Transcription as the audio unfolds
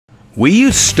We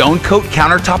use Stone Coat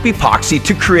Countertop Epoxy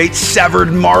to create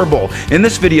severed marble. In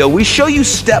this video, we show you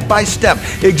step by step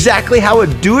exactly how a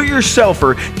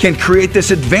do-it-yourselfer can create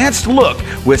this advanced look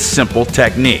with simple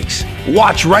techniques.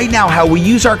 Watch right now how we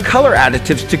use our color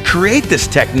additives to create this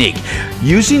technique.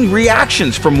 Using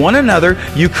reactions from one another,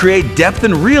 you create depth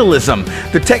and realism.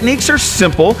 The techniques are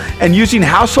simple, and using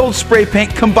household spray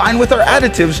paint combined with our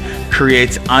additives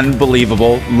creates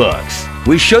unbelievable looks.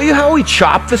 We show you how we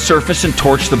chop the surface and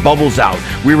torch the bubbles out.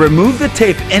 We remove the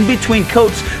tape in between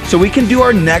coats so we can do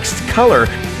our next color.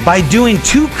 By doing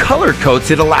 2 color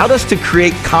coats, it allowed us to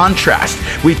create contrast.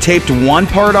 We taped one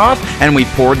part off and we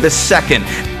poured the second.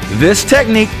 This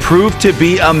technique proved to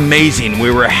be amazing.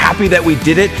 We were happy that we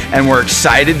did it, and we're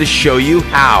excited to show you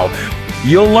how.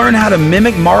 You'll learn how to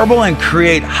mimic marble and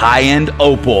create high-end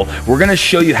opal. We're going to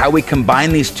show you how we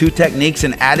combine these 2 techniques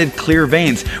and added clear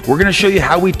veins. We're going to show you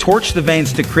how we torch the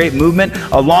veins to create movement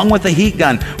along with a heat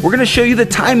gun. We're going to show you the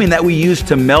timing that we use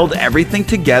to meld everything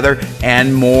together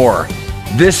and more.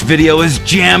 This video is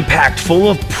jam-packed full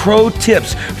of pro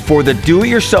tips for the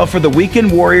do-it-yourselfer, the weekend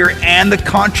warrior, and the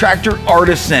contractor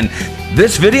artisan.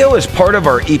 This video is part of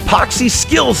our Epoxy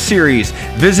Skills series.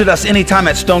 Visit us anytime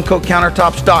at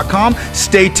stonecoatcountertops.com.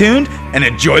 Stay tuned and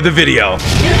enjoy the video.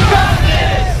 You got this!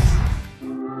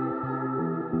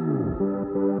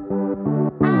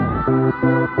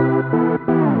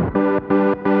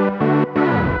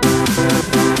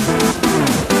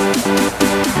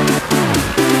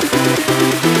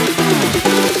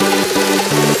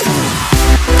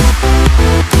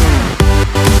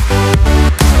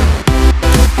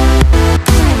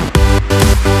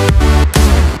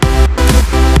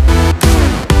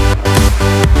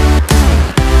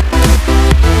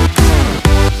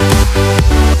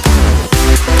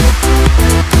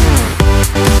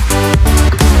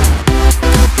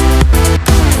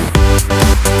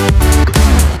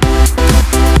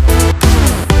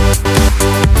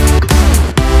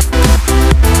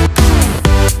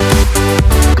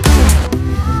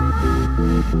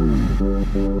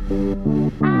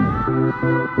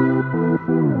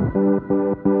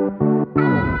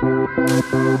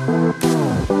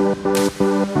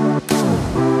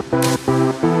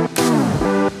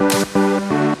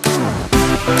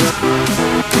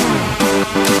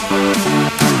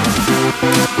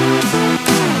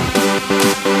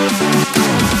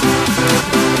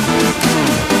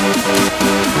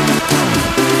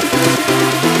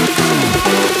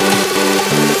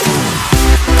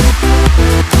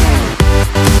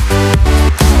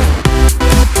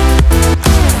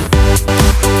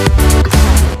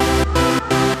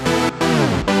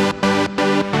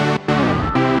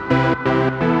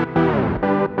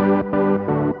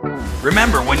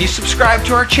 Remember, when you subscribe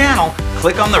to our channel,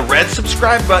 click on the red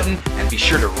subscribe button and be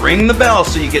sure to ring the bell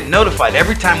so you get notified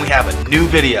every time we have a new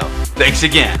video. Thanks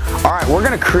again. All right, we're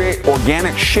gonna create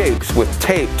organic shapes with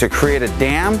tape to create a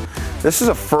dam. This is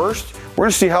a first. We're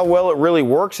gonna see how well it really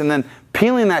works, and then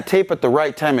peeling that tape at the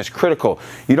right time is critical.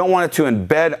 You don't want it to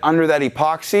embed under that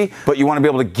epoxy, but you wanna be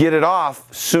able to get it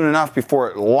off soon enough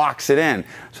before it locks it in.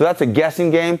 So that's a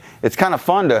guessing game. It's kind of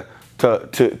fun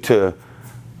to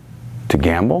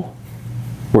gamble.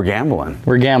 We're gambling.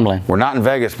 We're gambling. We're not in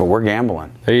Vegas, but we're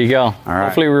gambling. There you go. All right.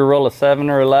 Hopefully we roll a 7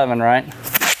 or 11, right?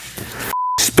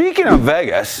 Speaking of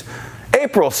Vegas,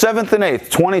 April 7th and 8th,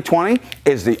 2020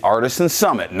 is the Artisan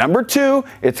Summit. Number 2,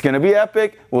 it's gonna be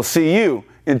epic. We'll see you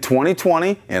in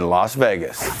 2020 in Las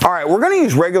Vegas. All right, we're gonna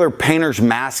use regular painter's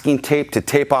masking tape to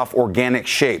tape off organic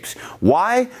shapes.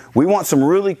 Why? We want some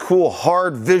really cool,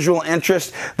 hard visual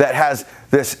interest that has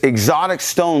this exotic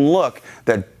stone look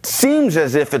that seems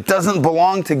as if it doesn't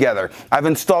belong together. I've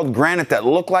installed granite that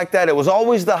looked like that. It was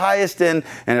always the highest end,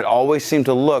 and it always seemed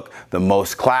to look the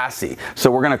most classy. So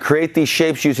we're gonna create these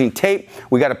shapes using tape.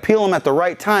 We gotta peel them at the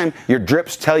right time. Your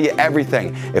drips tell you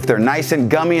everything. If they're nice and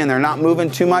gummy and they're not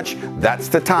moving too much, that's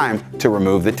the time to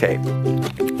remove the tape.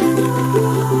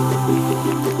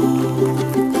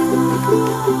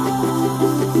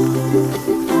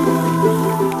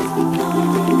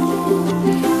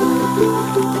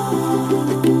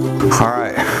 All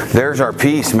right, there's our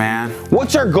piece, man.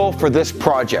 What's our goal for this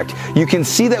project? You can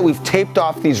see that we've taped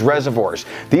off these reservoirs.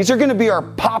 These are gonna be our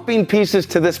popping pieces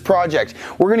to this project.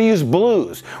 We're gonna use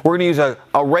blues. We're gonna use an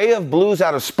array of blues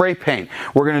out of spray paint.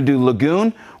 We're gonna do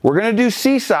lagoon. We're gonna do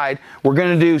seaside. We're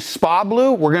gonna do spa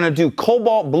blue. We're gonna do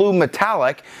cobalt blue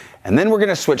metallic. And then we're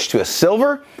gonna switch to a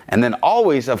silver. And then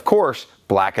always, of course,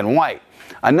 black and white.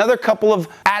 Another couple of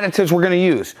additives we're going to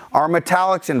use are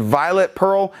metallics in Violet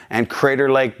Pearl and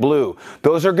Crater Lake Blue.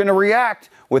 Those are going to react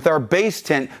with our base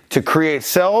tint to create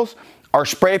cells Our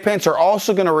spray paints are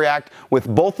also going to react with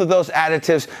both of those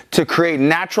additives to create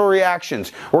natural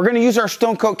reactions. We're going to use our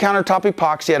Stone Coat Countertop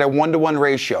Epoxy at a 1-to-1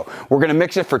 ratio. We're going to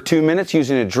mix it for 2 minutes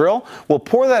using a drill. We'll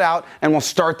pour that out and we'll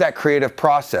start that creative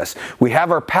process. We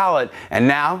have our palette and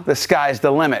now the sky's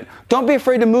the limit. Don't be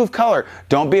afraid to move color.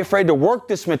 Don't be afraid to work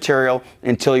this material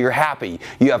until you're happy.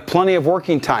 You have plenty of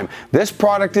working time. This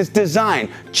product is designed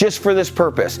just for this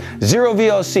purpose. Zero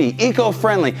VOC,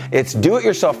 eco-friendly, it's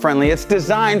do-it-yourself friendly, it's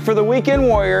designed for the weekend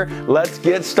warrior. Let's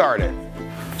get started.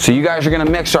 So you guys are gonna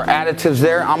mix our additives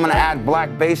there. I'm gonna add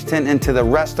black base tint into the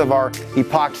rest of our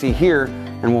epoxy here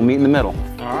and we'll meet in the middle.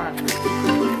 All right.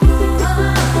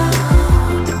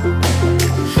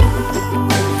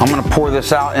 I'm gonna pour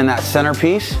this out in that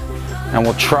centerpiece and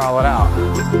we'll trowel it out.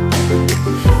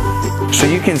 So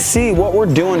you can see what we're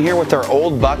doing here with our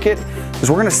old bucket is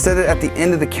we're gonna set it at the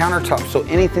end of the countertop so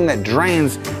anything that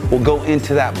drains will go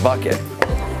into that bucket.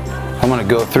 I'm gonna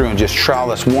go through and just trowel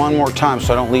this one more time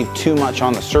so I don't leave too much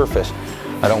on the surface.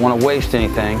 I don't wanna waste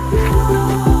anything.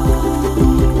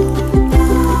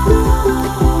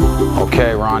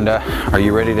 Okay, Rhonda, are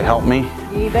you ready to help me?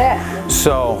 You bet.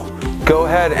 So go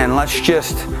ahead and let's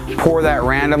just pour that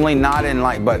randomly, not in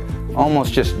like, but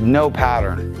almost just no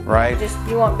pattern, right? Just,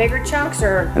 you want bigger chunks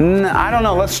or? I don't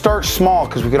know, let's start small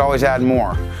because we could always add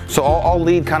more. So I'll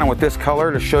lead kind of with this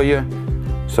color to show you.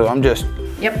 So I'm just,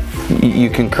 yep. You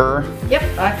concur? Yep,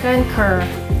 I concur.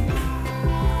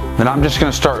 Then I'm just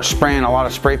gonna start spraying a lot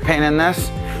of spray paint in this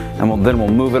and then we'll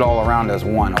move it all around as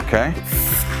one, okay?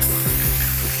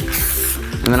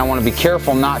 And then I wanna be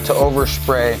careful not to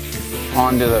overspray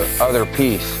onto the other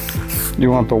piece. You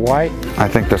want the white? I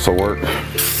think this will work.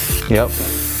 Yep.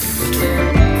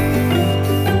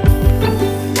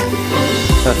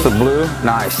 That's the blue,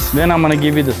 nice. Then I'm gonna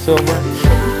give you the silver.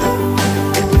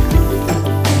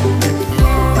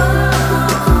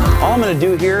 All I'm gonna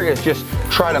do here is just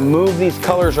try to move these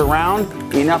colors around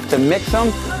enough to mix them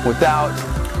without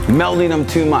melding them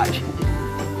too much.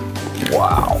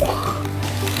 Wow.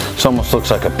 This almost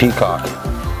looks like a peacock.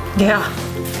 Yeah.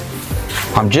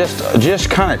 I'm just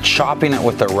kind of chopping it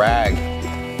with a rag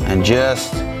and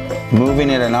just moving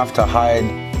it enough to hide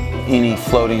any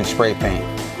floating spray paint.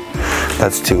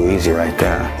 That's too easy right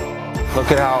there.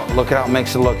 Look at how it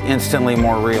makes it look instantly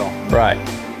more real. Right.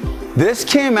 This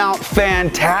came out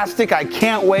fantastic. I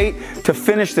can't wait to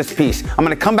finish this piece. I'm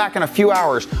gonna come back in a few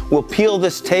hours. We'll peel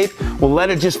this tape. We'll let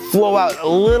it just flow out a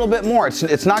little bit more.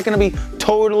 It's not gonna be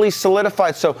totally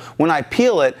solidified. So when I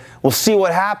peel it, we'll see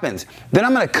what happens. Then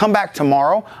I'm gonna come back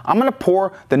tomorrow. I'm gonna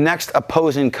pour the next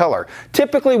opposing color.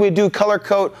 Typically we do color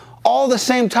coat all the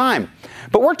same time.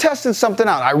 But we're testing something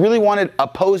out. I really wanted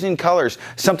opposing colors,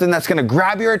 something that's gonna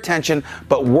grab your attention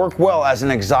but work well as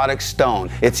an exotic stone.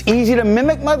 It's easy to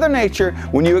mimic Mother Nature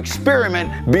when you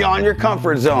experiment beyond your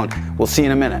comfort zone. We'll see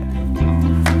you in a minute.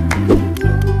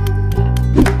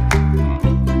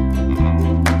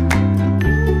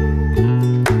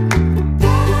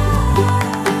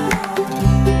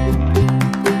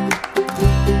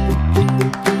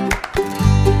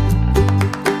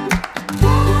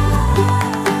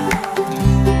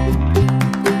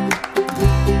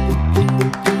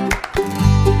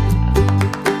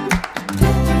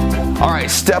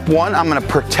 Step one, I'm gonna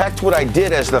protect what I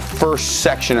did as the first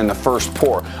section in the first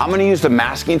pour. I'm gonna use the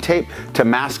masking tape to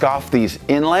mask off these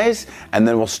inlays, and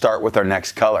then we'll start with our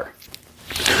next color.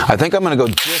 I think I'm gonna go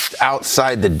just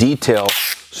outside the detail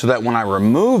so that when I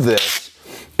remove this,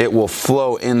 it will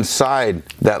flow inside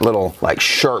that little like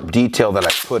sharp detail that I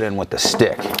put in with the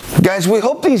stick. Guys, we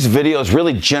hope these videos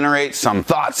really generate some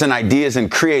thoughts and ideas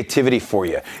and creativity for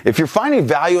you. If you're finding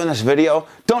value in this video,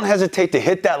 don't hesitate to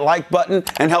hit that like button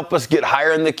and help us get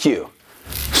higher in the queue.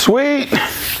 Sweet.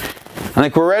 I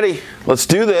think we're ready. Let's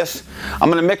do this. I'm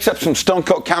gonna mix up some Stone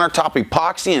Coat Countertop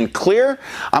Epoxy and clear.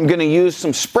 I'm gonna use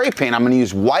some spray paint. I'm gonna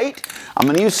use white, I'm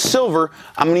gonna use silver,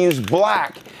 I'm gonna use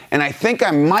black, and I think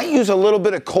I might use a little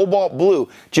bit of cobalt blue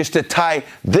just to tie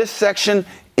this section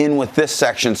in with this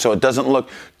section so it doesn't look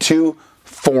too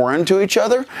foreign to each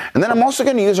other. And then I'm also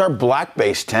going to use our black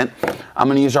base tint, I'm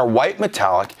going to use our white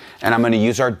metallic, and I'm going to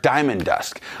use our diamond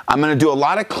dust. I'm going to do a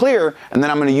lot of clear, and then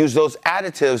I'm going to use those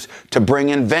additives to bring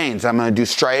in veins. I'm going to do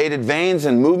striated veins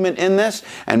and movement in this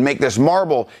and make this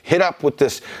marble hit up with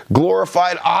this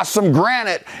glorified awesome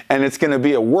granite, and it's going to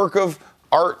be a work of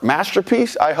art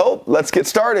masterpiece, I hope. Let's get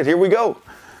started. Here we go.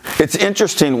 It's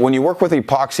interesting when you work with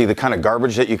epoxy, the kind of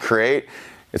garbage that you create,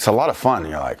 it's a lot of fun.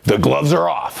 You're like, the gloves are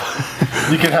off.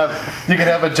 You can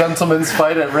have a gentleman's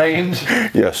fight at range.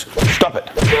 Yes. Stop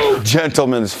it.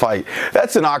 Gentleman's fight.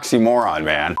 That's an oxymoron,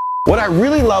 man. What I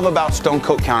really love about Stone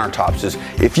Coat Countertops is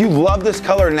if you love this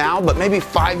color now, but maybe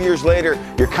 5 years later,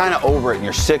 you're kind of over it and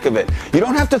you're sick of it, you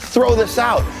don't have to throw this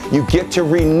out. You get to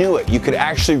renew it. You could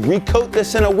actually recoat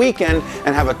this in a weekend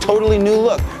and have a totally new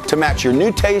look to match your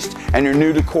new taste and your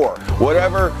new decor.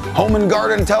 Whatever Home and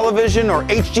Garden Television or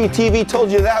HGTV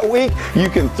told you that week, you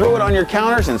can throw it on your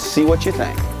counters and see what you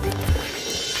think.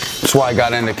 That's why I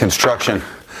got into construction.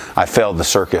 I failed the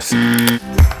circus.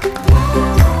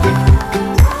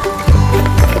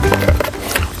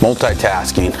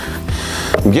 Multitasking.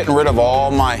 I'm getting rid of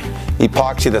all my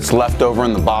epoxy that's left over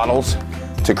in the bottles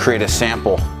to create a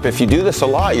sample. If you do this a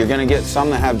lot, you're gonna get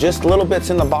some that have just little bits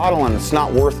in the bottle and it's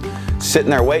not worth sitting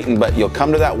there waiting, but you'll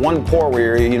come to that one pour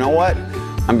where you know what?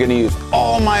 I'm gonna use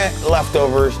all my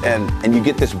leftovers and you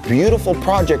get this beautiful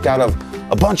project out of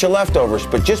a bunch of leftovers,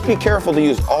 but just be careful to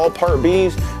use all part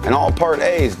Bs and all part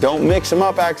As. Don't mix them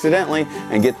up accidentally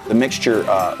and get the mixture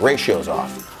ratios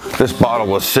off. This bottle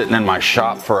was sitting in my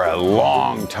shop for a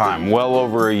long time, well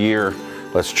over a year.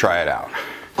 Let's try it out.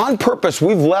 On purpose,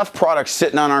 we've left products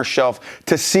sitting on our shelf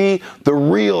to see the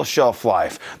real shelf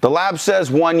life. The lab says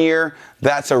 1 year.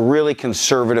 That's a really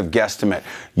conservative guesstimate.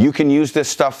 You can use this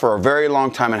stuff for a very long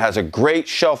time. It has a great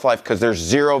shelf life because there's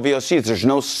 0 VOCs. There's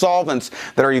no solvents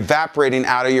that are evaporating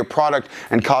out of your product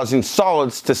and causing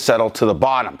solids to settle to the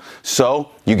bottom.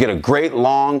 So you get a great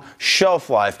long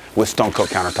shelf life with Stone Coat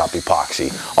Countertop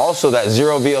Epoxy. Also, that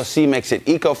 0 VOC makes it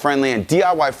eco-friendly and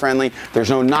DIY friendly.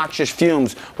 There's no noxious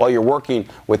fumes while you're working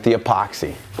with the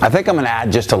epoxy. I think I'm gonna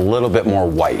add just a little bit more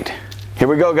white. Here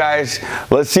we go, guys.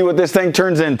 Let's see what this thing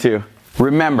turns into.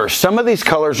 Remember, some of these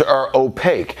colors are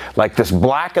opaque, like this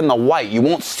black and the white. You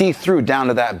won't see through down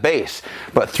to that base,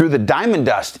 but through the diamond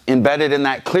dust embedded in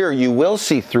that clear, you will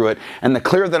see through it, and the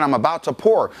clear that I'm about to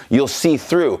pour, you'll see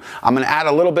through. I'm gonna add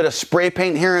a little bit of spray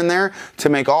paint here and there to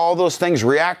make all those things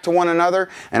react to one another,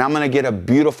 and I'm gonna get a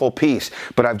beautiful piece.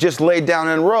 But I've just laid down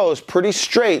in rows, pretty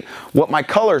straight, what my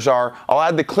colors are. I'll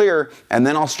add the clear, and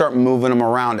then I'll start moving them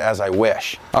around as I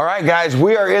wish. All right, guys,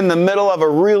 we are in the middle of a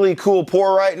really cool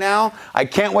pour right now. I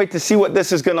can't wait to see what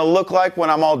this is gonna look like when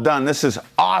I'm all done. This is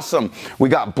awesome. We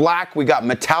got black, we got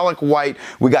metallic white,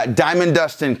 we got diamond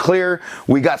dust and clear,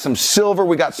 we got some silver,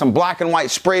 we got some black and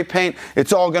white spray paint.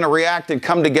 It's all gonna react and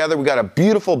come together. We got a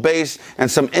beautiful base and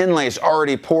some inlays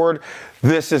already poured.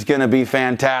 This is gonna be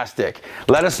fantastic.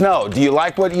 Let us know, do you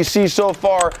like what you see so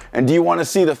far, and do you wanna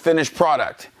see the finished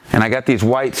product? And I got these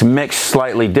whites mixed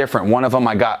slightly different. One of them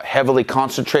I got heavily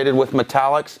concentrated with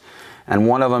metallics, and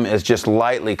one of them is just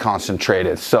lightly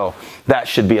concentrated. So that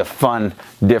should be a fun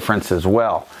difference as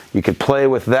well. You could play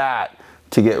with that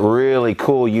to get really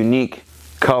cool, unique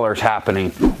colors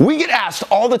happening. We get asked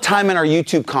all the time in our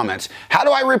YouTube comments, how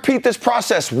do I repeat this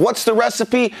process? What's the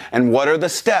recipe and what are the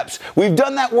steps? We've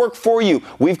done that work for you.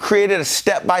 We've created a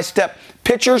step-by-step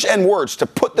pictures and words to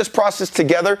put this process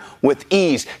together with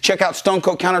ease. Check out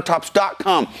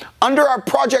stonecoatcountertops.com under our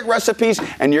project recipes,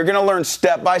 and you're gonna learn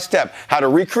step by step how to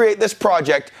recreate this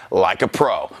project like a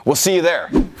pro. We'll see you there.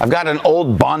 I've got an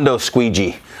old Bondo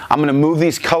squeegee. I'm gonna move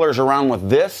these colors around with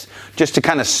this just to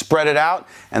kind of spread it out,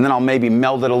 and then I'll maybe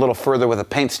meld it a little further with a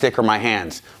paint stick or my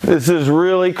hands. This is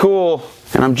really cool,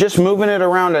 and I'm just moving it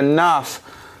around enough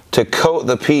to coat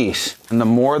the piece. And the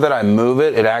more that I move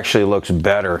it, it actually looks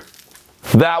better.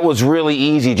 That was really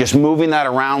easy, just moving that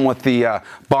around with the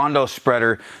Bondo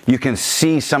spreader. You can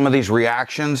see some of these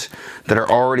reactions that are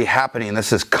already happening.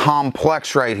 This is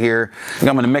complex right here. I think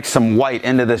I'm gonna mix some white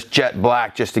into this jet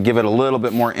black just to give it a little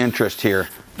bit more interest here.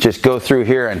 Just go through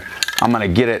here and I'm gonna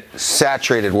get it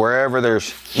saturated wherever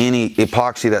there's any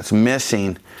epoxy that's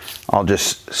missing. I'll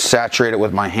just saturate it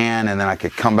with my hand, and then I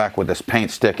could come back with this paint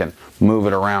stick and move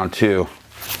it around too.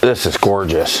 This is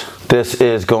gorgeous. This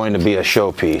is going to be a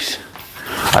showpiece.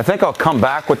 I think I'll come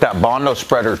back with that Bondo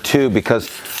spreader too, because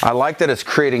I like that it's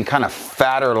creating kind of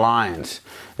fatter lines.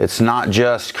 It's not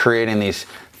just creating these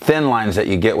thin lines that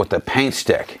you get with the paint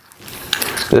stick.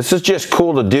 This is just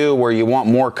cool to do where you want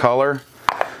more color.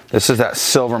 This is that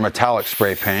silver metallic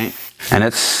spray paint, and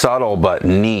it's subtle but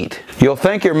neat. You'll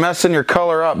think you're messing your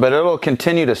color up, but it'll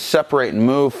continue to separate and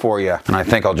move for you. And I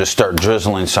think I'll just start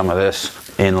drizzling some of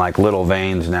this in like little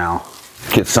veins now.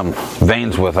 Get some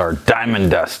veins with our diamond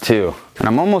dust too. And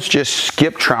I'm almost just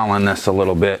skip troweling this a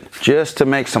little bit just to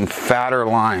make some fatter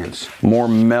lines, more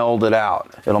melded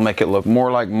out. It'll make it look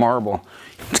more like marble.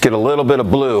 Let's get a little bit of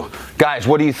blue. Guys,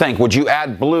 what do you think? Would you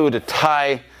add blue to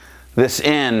tie this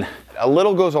in? A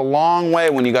little goes a long way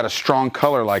when you got a strong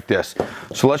color like this.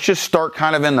 So let's just start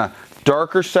kind of in the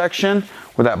darker section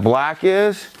where that black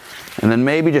is, and then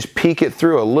maybe just peek it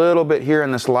through a little bit here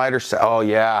in this lighter. Oh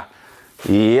yeah.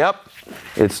 Yep,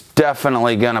 it's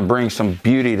definitely gonna bring some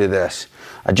beauty to this.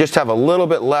 I just have a little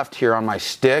bit left here on my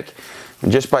stick,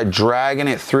 and just by dragging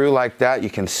it through like that, you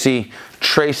can see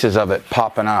traces of it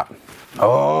popping up.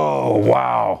 Oh,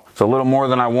 wow. It's a little more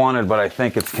than I wanted, but I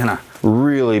think it's gonna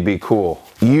really be cool.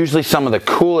 Usually some of the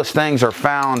coolest things are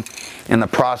found in the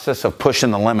process of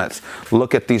pushing the limits.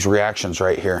 Look at these reactions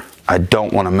right here. I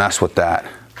don't wanna mess with that.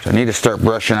 So I need to start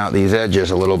brushing out these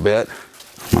edges a little bit.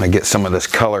 I'm gonna get some of this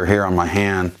color here on my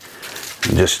hand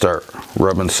and just start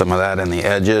rubbing some of that in the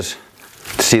edges.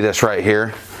 See this right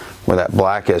here where that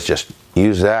black is? Just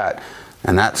use that,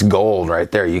 and that's gold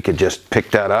right there. You could just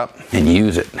pick that up and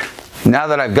use it. Now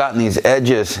that I've gotten these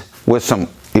edges with some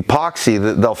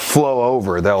epoxy, they'll flow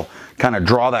over. They'll kind of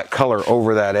draw that color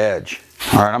over that edge.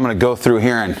 All right, I'm gonna go through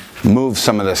here and move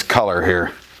some of this color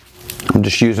here. I'm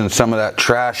just using some of that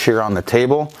trash here on the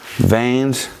table,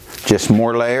 veins, just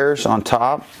more layers on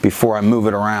top before I move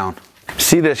it around.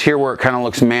 See this here where it kind of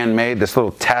looks man-made, this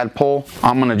little tadpole?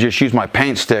 I'm gonna just use my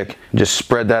paint stick, just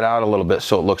spread that out a little bit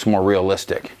so it looks more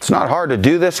realistic. It's not hard to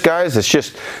do this, guys. It's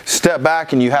just step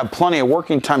back and you have plenty of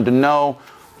working time to know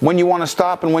when you wanna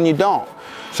stop and when you don't.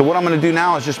 So what I'm gonna do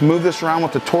now is just move this around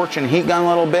with the torch and heat gun a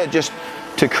little bit, just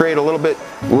to create a little bit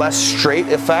less straight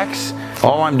effects.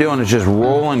 All I'm doing is just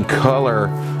rolling color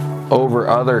over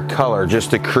other color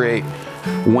just to create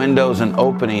windows and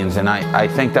openings, and I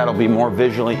think that'll be more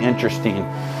visually interesting.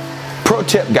 Pro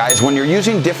tip, guys, when you're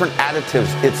using different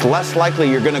additives, it's less likely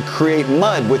you're gonna create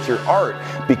mud with your art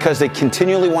because they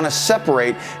continually wanna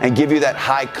separate and give you that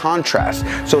high contrast.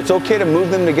 So it's okay to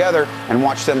move them together and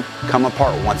watch them come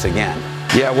apart once again.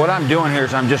 Yeah, what I'm doing here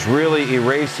is I'm just really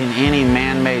erasing any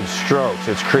man-made strokes.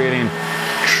 It's creating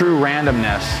true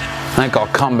randomness. I think I'll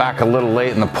come back a little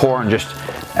late in the pour and just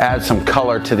add some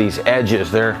color to these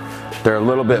edges. They're a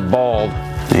little bit bald,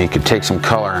 and you could take some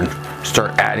color and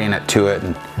start adding it to it,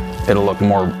 and it'll look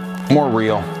more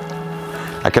real.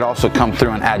 I could also come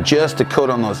through and add just a coat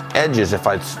on those edges if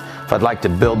I'd like to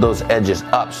build those edges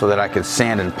up so that I could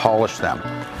sand and polish them.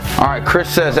 All right, Chris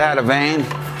says add a vein.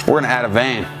 We're gonna add a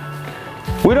vein.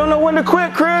 We don't know when to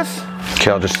quit, Chris.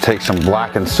 Okay, I'll just take some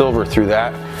black and silver through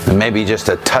that, and maybe just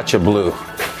a touch of blue.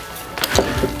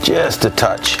 Just a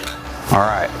touch. All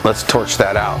right, let's torch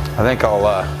that out. I think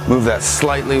I'll move that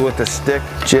slightly with the stick,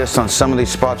 just on some of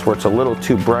these spots where it's a little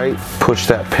too bright. Push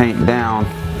that paint down.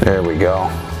 There we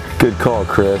go. Good call,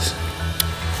 Chris.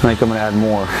 I think I'm gonna add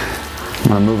more. I'm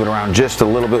gonna move it around just a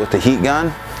little bit with the heat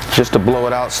gun, just to blow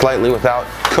it out slightly without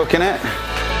cooking it.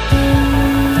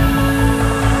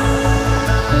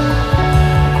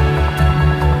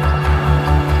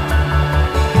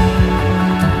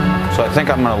 So I think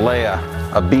I'm gonna lay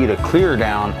a bead of clear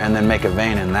down and then make a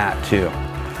vein in that too,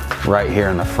 right here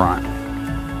in the front.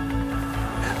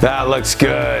 That looks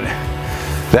good.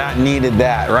 That needed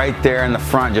that right there in the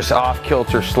front, just off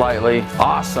kilter slightly.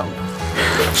 Awesome.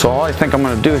 So all I think I'm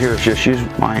gonna do here is just use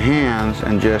my hands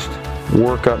and just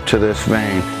work up to this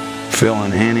vein, fill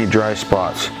in any dry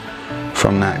spots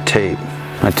from that tape.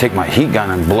 I take my heat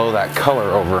gun and blow that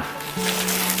color over.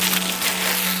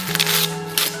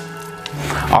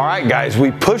 All right, guys,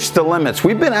 we pushed the limits.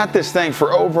 We've been at this thing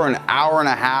for over an hour and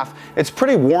a half. It's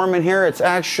pretty warm in here. It's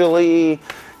actually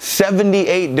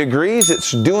 78 degrees.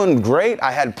 It's doing great.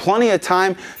 I had plenty of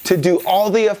time to do all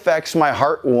the effects my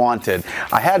heart wanted.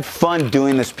 I had fun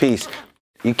doing this piece.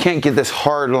 You can't get this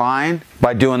hard line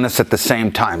by doing this at the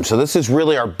same time. So this is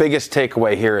really our biggest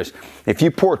takeaway here is if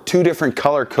you pour two different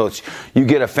color coats, you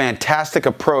get a fantastic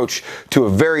approach to a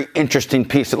very interesting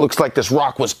piece. It looks like this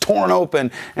rock was torn open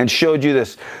and showed you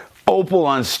this opal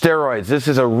on steroids. This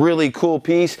is a really cool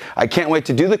piece. I can't wait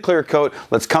to do the clear coat.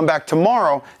 Let's come back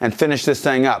tomorrow and finish this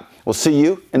thing up. We'll see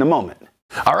you in a moment.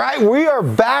 All right, we are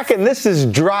back and this is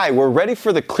dry. We're ready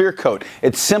for the clear coat.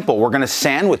 It's simple. We're gonna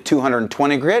sand with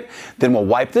 220 grit, then we'll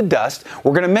wipe the dust.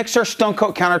 We're gonna mix our Stone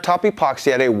Coat Countertop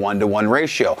epoxy at a 1:1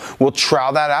 ratio. We'll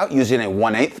trowel that out using a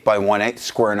 1/8 by 1/8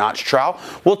 square notch trowel.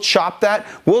 We'll chop that,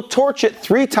 we'll torch it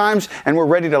 3 times, and we're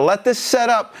ready to let this set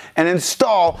up and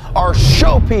install our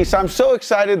showpiece. I'm so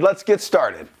excited, let's get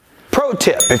started. Pro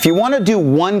tip, if you want to do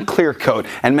one clear coat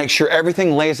and make sure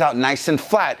everything lays out nice and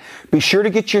flat, be sure to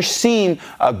get your seam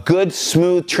a good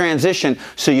smooth transition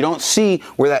so you don't see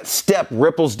where that step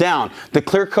ripples down. The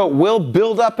clear coat will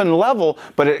build up and level,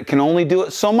 but it can only do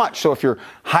it so much. So if you're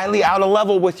highly out of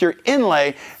level with your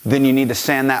inlay, then you need to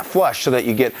sand that flush so that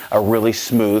you get a really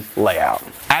smooth layout.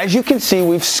 As you can see,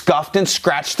 we've scuffed and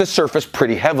scratched the surface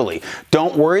pretty heavily.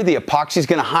 Don't worry, the epoxy is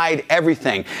going to hide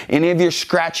everything. Any of your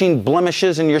scratching,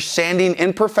 blemishes, and your sand sanding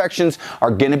imperfections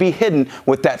are going to be hidden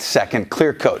with that second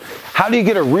clear coat. How do you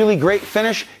get a really great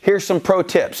finish? Here's some pro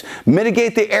tips.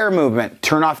 Mitigate the air movement.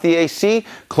 Turn off the AC,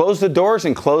 close the doors,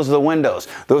 and close the windows.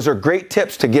 Those are great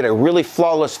tips to get a really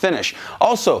flawless finish.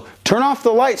 Also, turn off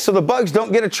the lights so the bugs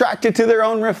don't get attracted to their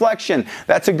own reflection.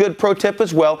 That's a good pro tip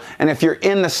as well. And if you're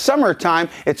in the summertime,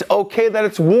 it's okay that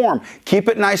it's warm. Keep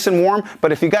it nice and warm,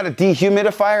 but if you got a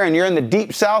dehumidifier and you're in the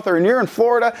deep south or you're in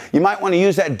Florida, you might want to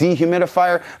use that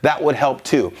dehumidifier. That would help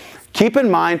too. Keep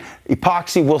in mind,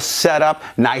 epoxy will set up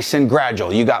nice and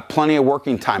gradual. You got plenty of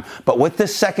working time. But with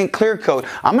this second clear coat,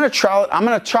 I'm going to trowel it, I'm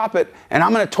going to chop it, and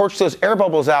I'm going to torch those air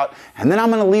bubbles out, and then I'm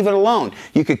going to leave it alone.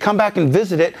 You could come back and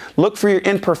visit it, look for your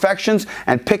imperfections,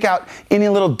 and pick out any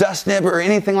little dust nib or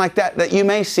anything like that that you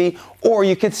may see, or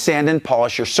you could sand and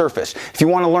polish your surface. If you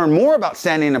want to learn more about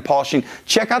sanding and polishing,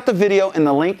 check out the video in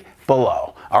the link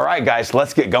below. All right, guys,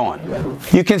 let's get going.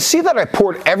 You can see that I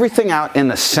poured everything out in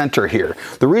the center here.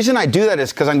 The reason I do that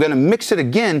is because I'm going to mix it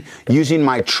again using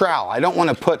my trowel. I don't want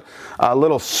to put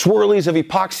little swirlies of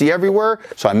epoxy everywhere,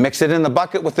 so I mix it in the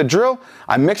bucket with the drill,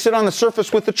 I mix it on the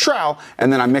surface with the trowel,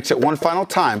 and then I mix it one final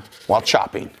time while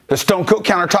chopping. The Stone Coat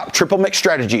Countertop Triple Mix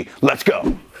Strategy. Let's go.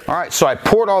 All right, so I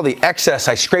poured all the excess.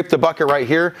 I scraped the bucket right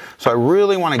here, so I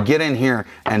really want to get in here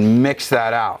and mix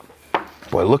that out.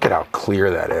 Boy, look at how clear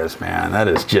that is, man. That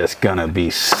is just gonna be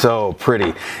so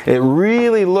pretty. It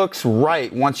really looks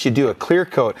right once you do a clear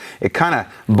coat. It kind of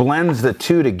blends the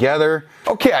two together.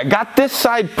 Okay, I got this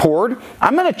side poured.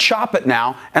 I'm gonna chop it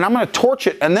now, and I'm gonna torch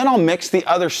it, and then I'll mix the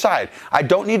other side. I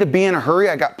don't need to be in a hurry.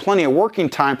 I got plenty of working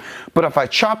time, but if I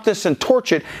chop this and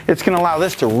torch it, it's gonna allow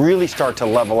this to really start to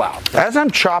level out. As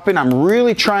I'm chopping, I'm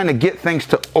really trying to get things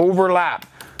to overlap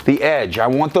the edge. I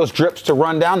want those drips to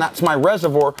run down. That's my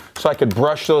reservoir, so I could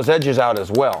brush those edges out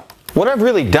as well. What I've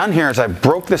really done here is I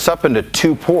broke this up into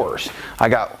two pours. I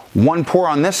got one pour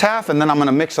on this half, and then I'm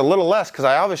gonna mix a little less because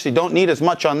I obviously don't need as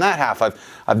much on that half.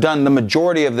 I've done the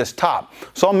majority of this top.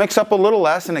 So I'll mix up a little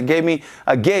less, and it gave me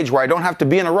a gauge where I don't have to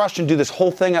be in a rush and do this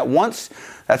whole thing at once.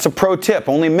 That's a pro tip.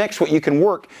 Only mix what you can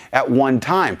work at one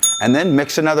time, and then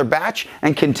mix another batch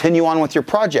and continue on with your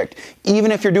project.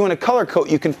 Even if you're doing a color coat,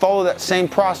 you can follow that same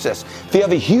process. If you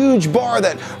have a huge bar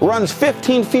that runs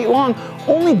 15 feet long,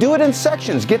 only do it in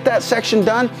sections. Get that section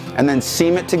done and then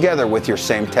seam it together with your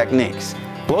same techniques.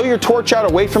 Blow your torch out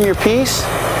away from your piece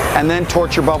and then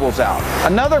torch your bubbles out.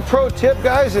 Another pro tip,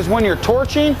 guys, is when you're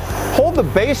torching, hold the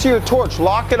base of your torch,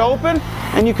 lock it open,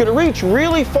 and you could reach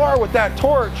really far with that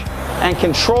torch and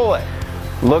control it.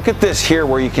 Look at this here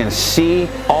where you can see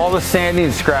all the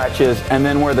sanding scratches and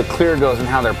then where the clear goes and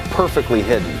how they're perfectly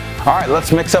hidden. All right,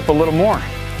 let's mix up a little more.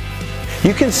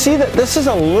 You can see that this is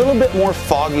a little bit more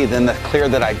foggy than the clear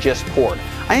that I just poured.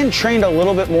 I entrained a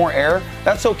little bit more air.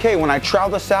 That's okay. When I trowel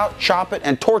this out, chop it,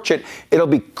 and torch it, it'll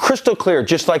be crystal clear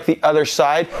just like the other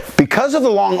side. Because of the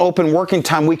long open working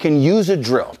time, we can use a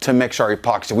drill to mix our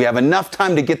epoxy. We have enough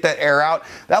time to get that air out.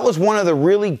 That was one of the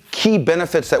really key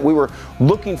benefits that we were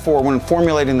looking for when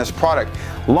formulating this product.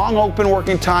 Long open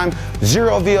working time,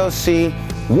 0 VOC,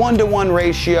 1-to-1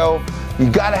 ratio. You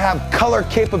gotta have color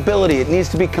capability. It needs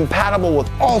to be compatible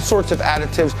with all sorts of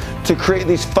additives to create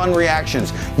these fun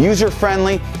reactions. User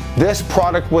friendly, this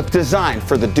product was designed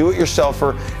for the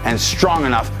do-it-yourselfer and strong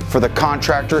enough for the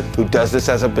contractor who does this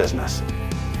as a business.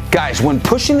 Guys, when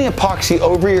pushing the epoxy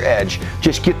over your edge,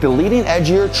 just get the leading edge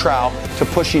of your trowel to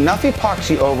push enough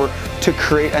epoxy over to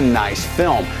create a nice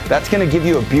film. That's gonna give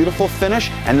you a beautiful finish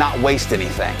and not waste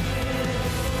anything.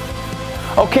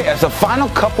 Okay, as a final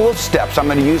couple of steps, I'm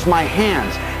going to use my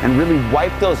hands and really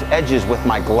wipe those edges with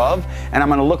my glove, and I'm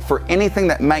going to look for anything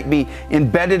that might be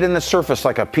embedded in the surface,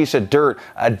 like a piece of dirt,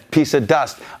 a piece of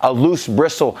dust, a loose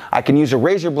bristle. I can use a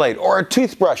razor blade or a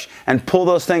toothbrush and pull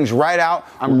those things right out.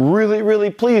 I'm really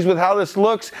pleased with how this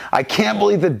looks. I can't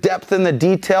believe the depth and the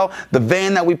detail, the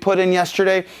vein that we put in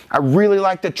yesterday. I really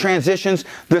like the transitions.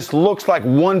 This looks like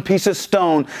one piece of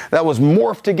stone that was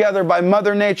morphed together by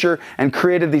Mother Nature and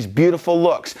created these beautiful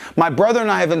looks. My brother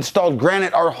and I have installed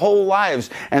granite our whole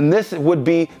lives, and this would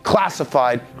be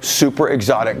classified super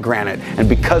exotic granite, and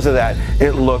because of that,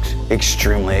 it looks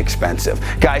extremely expensive.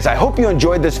 Guys, I hope you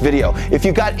enjoyed this video. If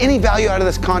you got any value out of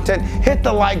this content, hit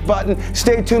the like button.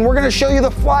 Stay tuned. We're going to show you the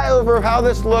flyover of how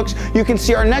this looks. You can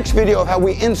see our next video of how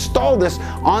we install this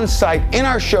on site in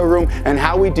our showroom and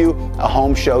how we do a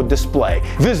home show display.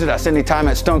 Visit us anytime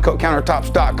at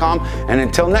stonecoatcountertops.com, and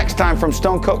until next time from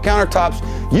Stone Coat Countertops,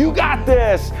 you got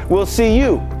this. We'll see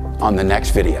you on the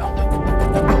next video.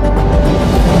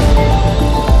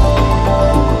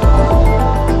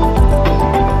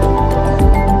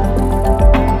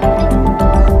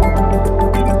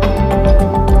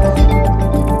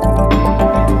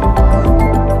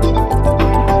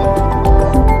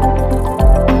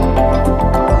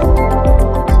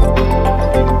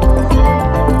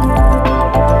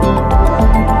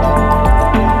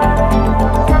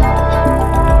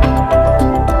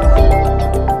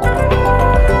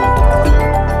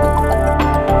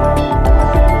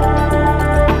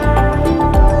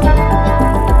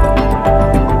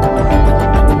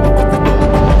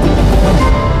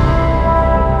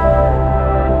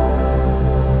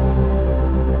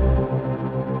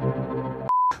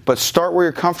 but start where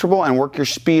you're comfortable and work your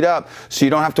speed up so you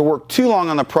don't have to work too long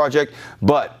on the project.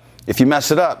 But if you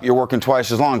mess it up, you're working twice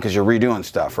as long because you're redoing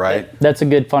stuff, right? That's a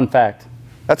good fun fact.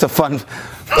 That's a fun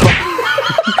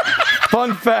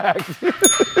fact.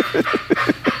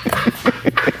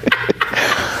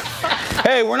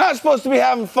 Hey, we're not supposed to be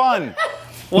having fun.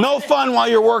 No fun while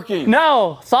you're working.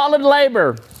 No, solid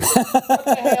labor. What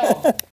the hell?